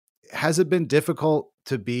 has it been difficult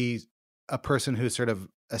to be a person who's sort of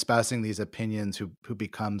espousing these opinions who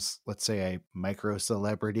becomes, let's say, a micro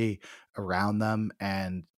celebrity around them,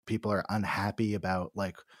 and people are unhappy about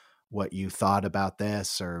like what you thought about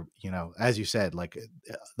this, or, as you said, like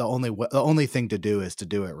the only thing to do is to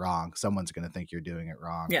do it wrong. Someone's going to think you're doing it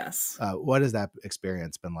wrong. Yes. What has that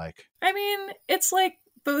experience been like? I mean, it's like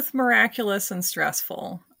both miraculous and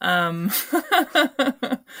stressful.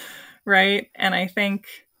 Right. And I think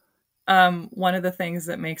one of the things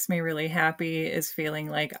that makes me really happy is feeling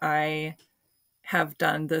like I have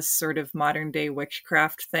done this sort of modern day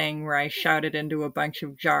witchcraft thing where I shouted into a bunch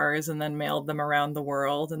of jars and then mailed them around the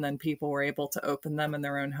world. And then people were able to open them in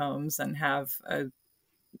their own homes and have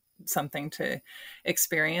something to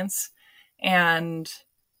experience. And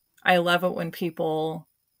I love it when people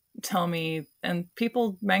tell me, and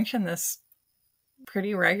people mention this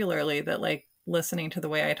pretty regularly, that like listening to the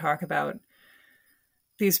way I talk about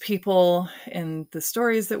these people in the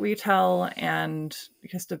stories that we tell and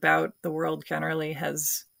just about the world generally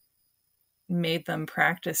has made them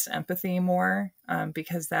practice empathy more,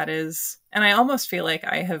 because that is, and I almost feel like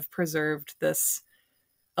I have preserved this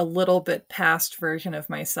a little bit past version of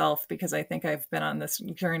myself, because I think I've been on this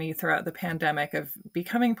journey throughout the pandemic of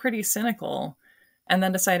becoming pretty cynical and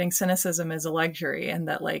then deciding cynicism is a luxury, and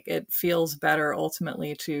that like it feels better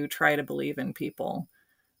ultimately to try to believe in people,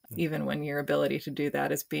 even when your ability to do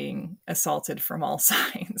that is being assaulted from all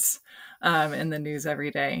sides in the news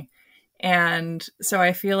every day. And so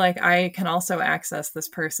I feel like I can also access this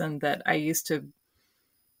person that I used to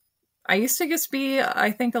just be,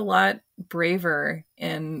 I think, a lot braver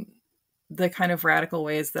in the kind of radical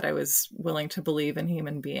ways that I was willing to believe in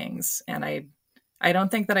human beings. And I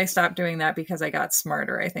don't think that I stopped doing that because I got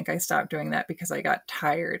smarter. I think I stopped doing that because I got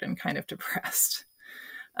tired and kind of depressed.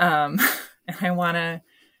 And I want to,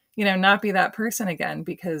 not be that person again,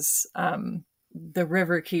 because the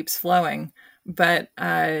river keeps flowing. But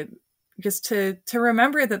just to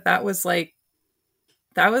remember that was like,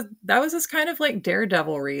 that was this kind of like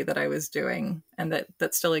daredevilry that I was doing, and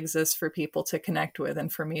that still exists for people to connect with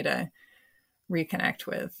and for me to reconnect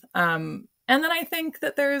with. And then I think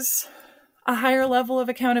that there's a higher level of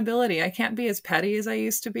accountability. I can't be as petty as I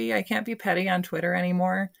used to be. I can't be petty on Twitter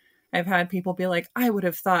anymore. I've had people be like, I would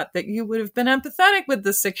have thought that you would have been empathetic with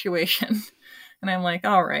this situation. And I'm like,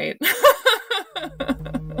 all right.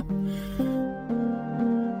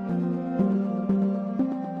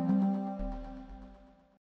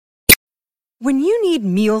 When you need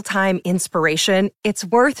mealtime inspiration, it's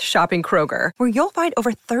worth shopping Kroger, where you'll find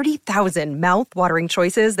over 30,000 mouth-watering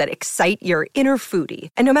choices that excite your inner foodie.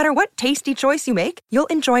 And no matter what tasty choice you make, you'll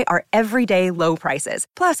enjoy our everyday low prices,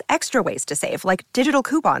 plus extra ways to save, like digital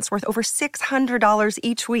coupons worth over $600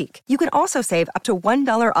 each week. You can also save up to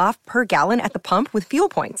 $1 off per gallon at the pump with fuel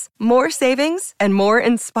points. More savings and more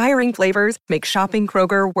inspiring flavors make shopping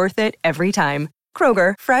Kroger worth it every time.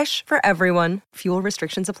 Kroger, fresh for everyone. Fuel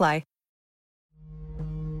restrictions apply.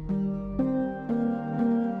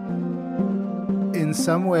 In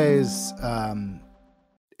some ways,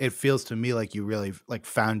 it feels to me like you really like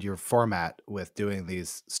found your format with doing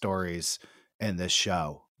these stories in this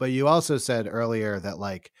show. But you also said earlier that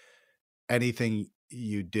like anything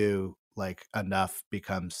you do, like, enough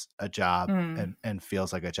becomes a job Mm. and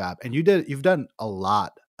feels like a job. And you've done a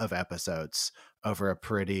lot of episodes over a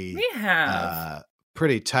We have.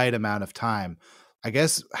 pretty tight amount of time. I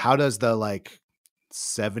guess, how does the, like,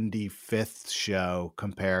 75th show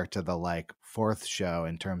compare to the, like, 4th show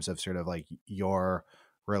in terms of sort of like your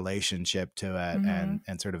relationship to it Mhm.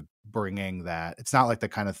 and sort of bringing that? It's not like the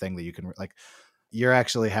kind of thing that you can, like, you're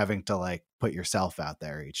actually having to, like, put yourself out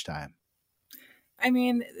there each time. I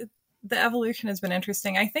mean, the evolution has been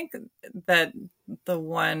interesting. I think that the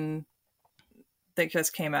one that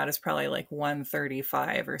just came out is probably like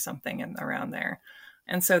 135 or something and around there.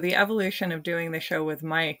 And so the evolution of doing the show with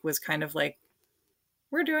Mike was kind of like,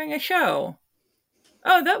 we're doing a show.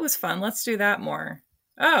 Oh, that was fun. Let's do that more.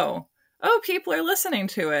 Oh, people are listening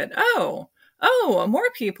to it. Oh, more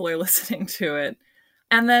people are listening to it.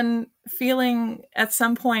 And then feeling at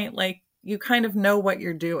some point like you kind of know what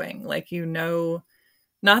you're doing. Like, you know,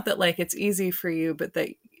 not that like it's easy for you, but that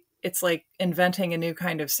it's like inventing a new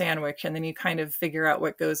kind of sandwich, and then you kind of figure out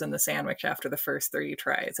what goes in the sandwich after the first 30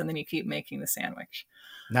 tries, and then you keep making the sandwich.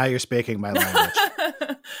 Now you're speaking my language.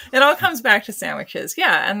 It all comes back to sandwiches.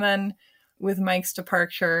 Yeah. And then with Mike's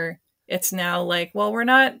departure, it's now like, well,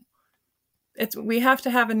 we have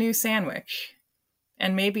to have a new sandwich,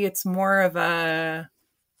 and maybe it's more of a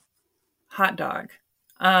hot dog.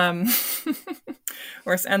 And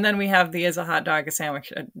then we have the is a hot dog a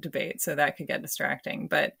sandwich debate, so that could get distracting.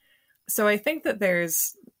 But so I think that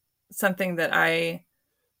there's something that I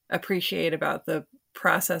appreciate about the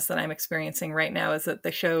process that I'm experiencing right now, is that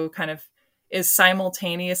the show kind of is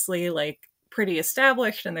simultaneously like pretty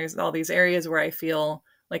established, and there's all these areas where I feel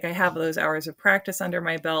like I have those hours of practice under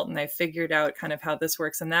my belt, and I've figured out kind of how this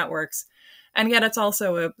works and that works. And yet it's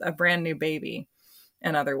also a brand new baby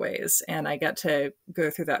in other ways. And I get to go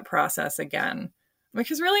through that process again,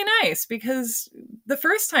 which is really nice, because the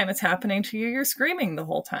first time it's happening to you, you're screaming the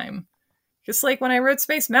whole time. Just like when I wrote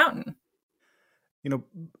Space Mountain. You know,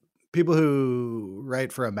 people who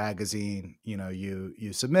write for a magazine, you know, you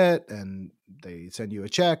submit and they send you a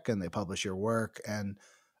check and they publish your work. And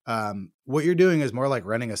what you're doing is more like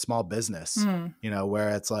running a small business, you know, where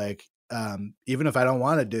it's like, even if I don't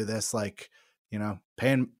want to do this, like, you know,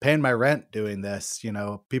 paying my rent doing this, you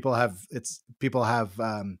know, people have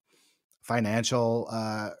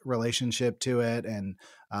financial relationship to it. And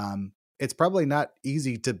it's probably not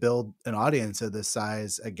easy to build an audience of this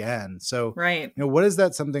size again. So, right. You know, what does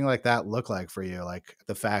that, something like that look like for you? Like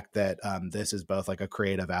the fact that this is both like a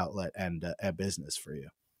creative outlet and a business for you.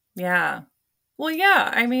 Yeah. Well,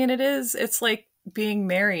 yeah, I mean, it's like being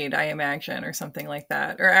married, I imagine, or something like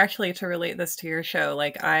that. Or actually, to relate this to your show,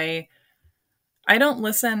 like I don't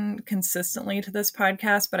listen consistently to this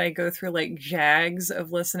podcast, but I go through like jags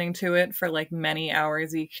of listening to it for like many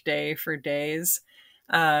hours each day for days.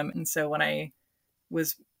 And so when I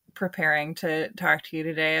was preparing to talk to you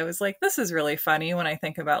today, I was like, this is really funny when I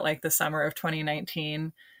think about like the summer of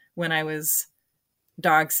 2019, when I was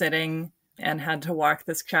dog sitting and had to walk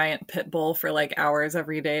this giant pit bull for like hours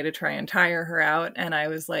every day to try and tire her out. And I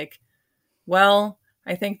was like, well,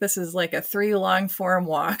 I think this is like a 3 long form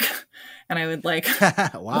walk. And I would like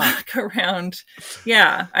walk around.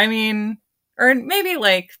 Yeah. I mean, or maybe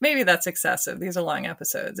that's excessive. These are long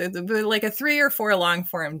episodes. It's like a 3 or 4 long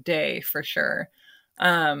form day for sure.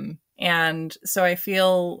 And so I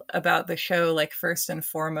feel about the show, like, first and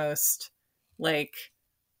foremost, like,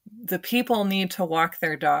 the people need to walk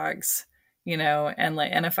their dogs, you know,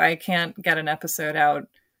 and if I can't get an episode out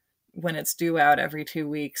when it's due out every 2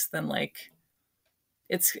 weeks, then like,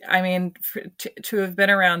 to have been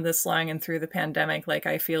around this long and through the pandemic, like,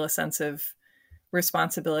 I feel a sense of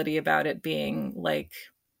responsibility about it being like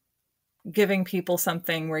giving people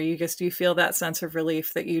something where you feel that sense of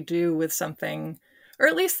relief that you do with something, or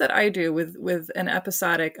at least that I do with a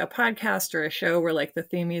podcast or a show where like the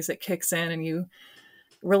theme music kicks in and you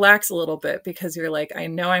relax a little bit because you're like, I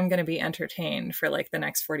know I'm going to be entertained for like the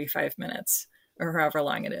next 45 minutes or however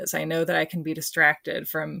long it is. I know that I can be distracted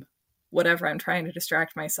from whatever I'm trying to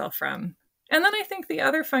distract myself from. And then I think the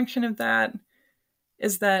other function of that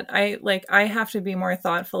is that I have to be more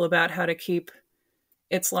thoughtful about how to keep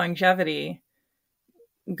its longevity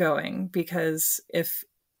going, because if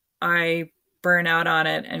I burn out on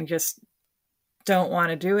it and just don't want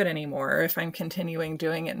to do it anymore, or if I'm continuing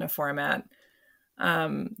doing it in a format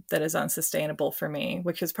that is unsustainable for me,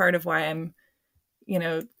 which is part of why I'm, you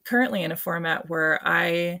know, currently in a format where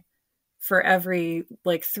for every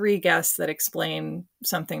like 3 guests that explain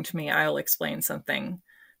something to me, I'll explain something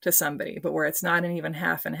to somebody, but where it's not an even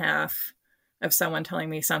half and half of someone telling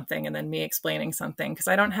me something and then me explaining something, because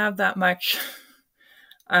I don't have that much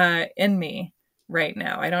in me right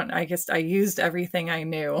now. I guess I used everything I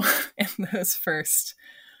knew in those first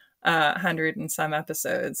 100 and some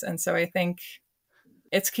episodes. And so I think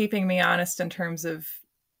it's keeping me honest in terms of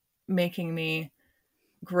making me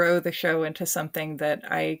grow the show into something that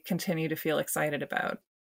I continue to feel excited about.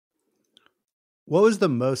 What was the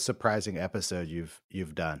most surprising episode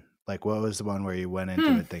you've done? Like, what was the one where you went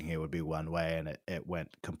into it thinking it would be one way and it went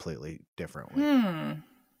completely differently?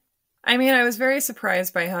 I mean, I was very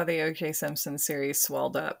surprised by how the O.J. Simpson series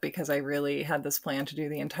swelled up, because I really had this plan to do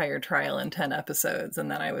the entire trial in 10 episodes. And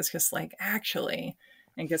then I was just like, actually,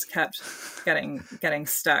 and just kept getting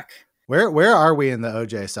stuck. Where are we in the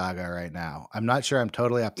O.J. saga right now? I'm not sure I'm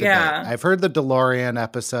totally up to date. I've heard the DeLorean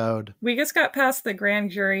episode. We just got past the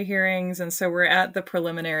grand jury hearings. And so we're at the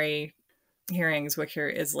preliminary hearings, which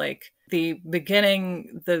is like the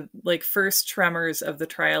beginning, the like first tremors of the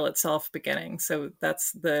trial itself beginning. So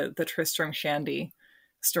that's the Tristram Shandy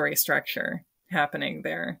story structure happening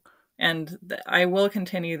there. And I will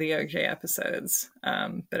continue the OJ episodes,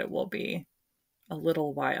 but it will be a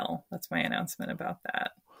little while. That's my announcement about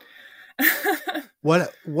that.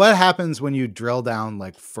 What happens when you drill down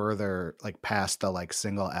like further, like past the like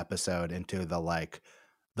single episode into the like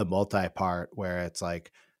the multi-part, where it's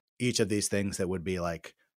like each of these things that would be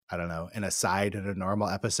like, I don't know, an aside in a normal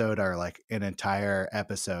episode are like an entire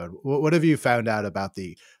episode? What have you found out about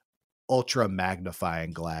the ultra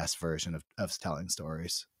magnifying glass version of telling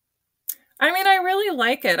stories? I mean, I really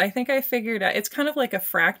like it. I think I figured out, it's kind of like a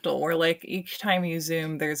fractal where like each time you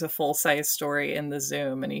zoom, there's a full size story in the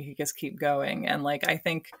zoom and you can just keep going. And like, I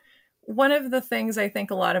think one of the things I think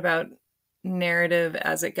a lot about narrative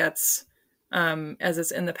as it gets, as it's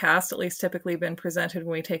in the past, at least typically been presented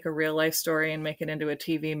when we take a real life story and make it into a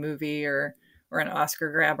TV movie or an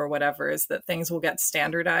Oscar grab or whatever, is that things will get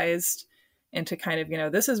standardized into kind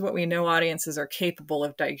of, this is what we know audiences are capable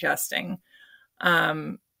of digesting.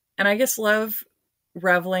 And I just love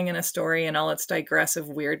reveling in a story and all its digressive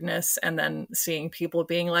weirdness, and then seeing people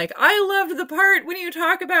being like, I loved the part when you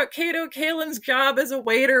talk about Kato Kaelin's job as a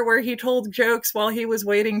waiter where he told jokes while he was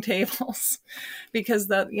waiting tables. Because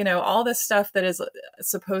that, all this stuff that is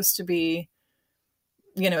supposed to be,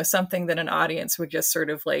 something that an audience would just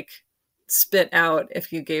sort of like spit out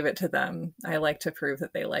if you gave it to them. I like to prove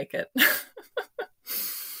that they like it.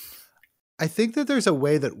 I think that there's a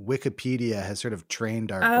way that Wikipedia has sort of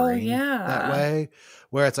trained our brain that way,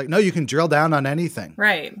 where it's like, no, you can drill down on anything.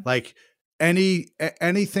 Right. Like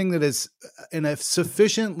anything that is in a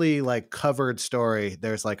sufficiently like covered story,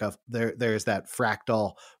 there's like there's that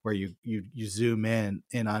fractal where you zoom in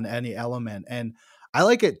on any element. And I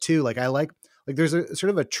like it too. Like I like there's a sort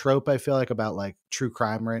of a trope I feel like about like true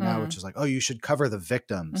crime right now, which is like, oh, you should cover the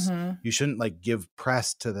victims. You shouldn't like give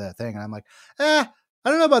press to the thing. And I'm like, I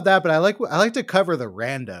don't know about that, but I like to cover the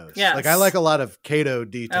randos. Yes. Like I like a lot of Kato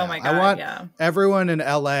detail. Oh my God, I want everyone in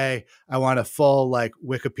LA. I want a full like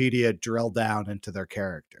Wikipedia drill down into their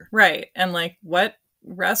character. Right. And like, what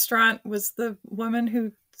restaurant was the woman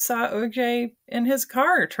who saw OJ in his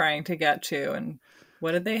car trying to get to? And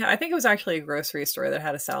what did they I think it was actually a grocery store that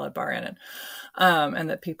had a salad bar in it. And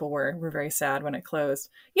that people were very sad when it closed.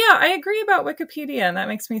 Yeah, I agree about Wikipedia. And that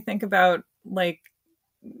makes me think about like,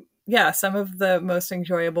 some of the most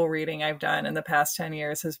enjoyable reading I've done in the past 10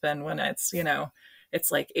 years has been when it's,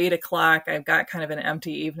 it's like 8:00. I've got kind of an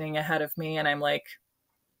empty evening ahead of me. And I'm like,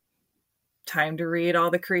 time to read all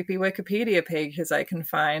the creepy Wikipedia pages I can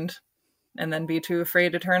find and then be too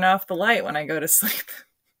afraid to turn off the light when I go to sleep.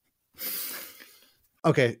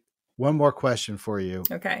 Okay. One more question for you.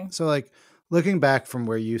 Okay. So like looking back from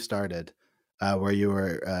where you started, where you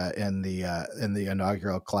were in the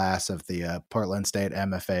inaugural class of the Portland State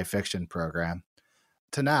MFA fiction program,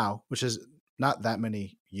 to now, which is not that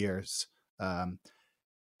many years,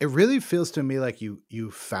 it really feels to me like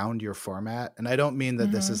you found your format. And I don't mean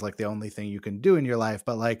that this is like the only thing you can do in your life,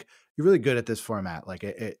 but like you're really good at this format. Like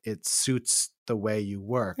it suits the way you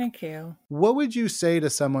work. Thank you. What would you say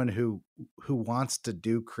to someone who wants to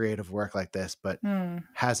do creative work like this, but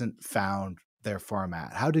hasn't found their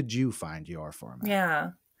format? How did you find your format?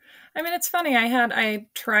 Yeah. I mean, it's funny. I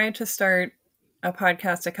tried to start a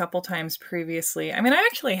podcast a couple times previously. I mean, I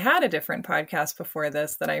actually had a different podcast before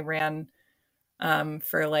this that I ran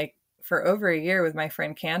for over a year with my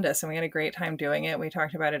friend Candace, and we had a great time doing it. We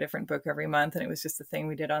talked about a different book every month, and it was just a thing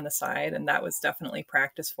we did on the side, and that was definitely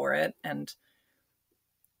practice for it. And,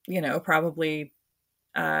 probably,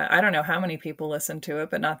 I don't know how many people listened to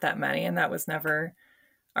it, but not that many. And that was never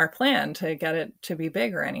our plan to get it to be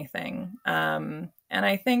big or anything. And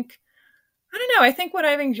I think what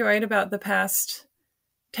I've enjoyed about the past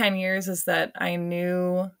 10 years is that I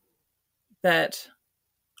knew that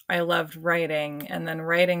I loved writing, and then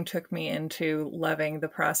writing took me into loving the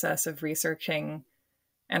process of researching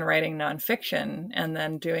and writing nonfiction, and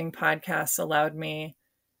then doing podcasts allowed me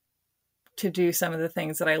to do some of the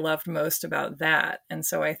things that I loved most about that. And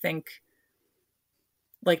so I think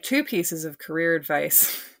like two pieces of career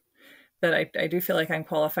advice that I do feel like I'm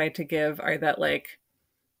qualified to give are that like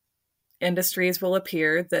industries will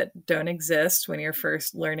appear that don't exist when you're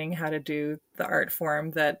first learning how to do the art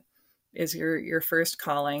form that is your first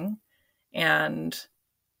calling, and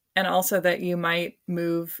also that you might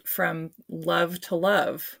move from love to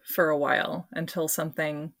love for a while until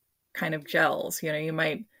something kind of gels. You know, you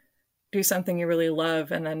might do something you really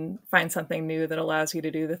love and then find something new that allows you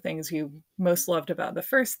to do the things you most loved about the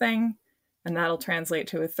first thing, and that'll translate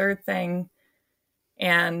to a third thing.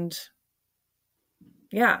 And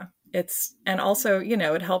yeah, and also, you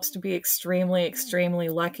know, it helps to be extremely, extremely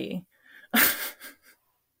lucky.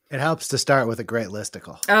 It helps to start with a great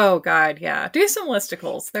listicle. Oh God, yeah. Do some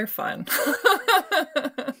listicles. They're fun.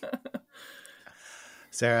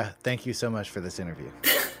 Sarah, thank you so much for this interview.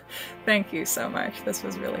 Thank you so much. This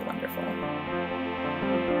was really wonderful.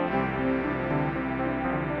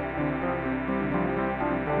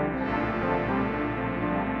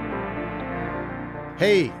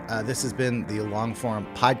 Hey, this has been the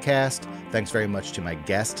Longform Podcast. Thanks very much to my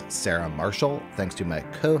guest, Sarah Marshall. Thanks to my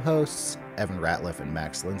co-hosts, Evan Ratliff and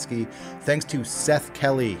Max Linsky. Thanks to Seth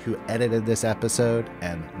Kelly, who edited this episode,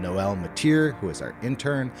 and Noel Mateer, who is our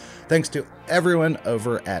intern. Thanks to everyone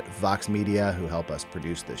over at Vox Media who help us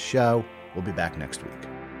produce this show. We'll be back next week.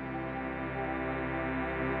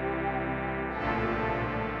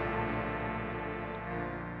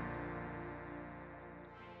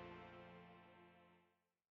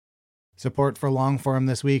 Support for Longform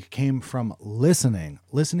this week came from Listening.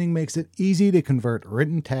 Listening makes it easy to convert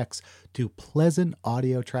written text to pleasant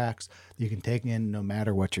audio tracks that you can take in no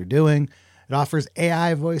matter what you're doing. It offers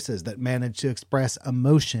AI voices that manage to express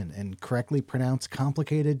emotion and correctly pronounce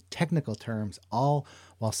complicated technical terms, all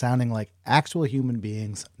while sounding like actual human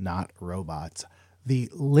beings, not robots.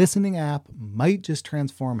 The Listening app might just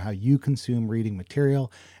transform how you consume reading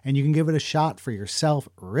material, and you can give it a shot for yourself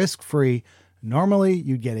risk-free. Normally,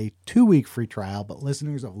 you'd get a 2-week free trial, but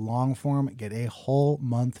listeners of Longform get a whole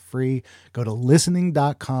month free. Go to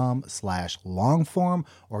listening.com/longform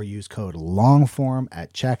or use code LONGFORM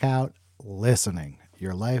at checkout. Listening.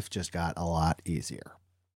 Your life just got a lot easier.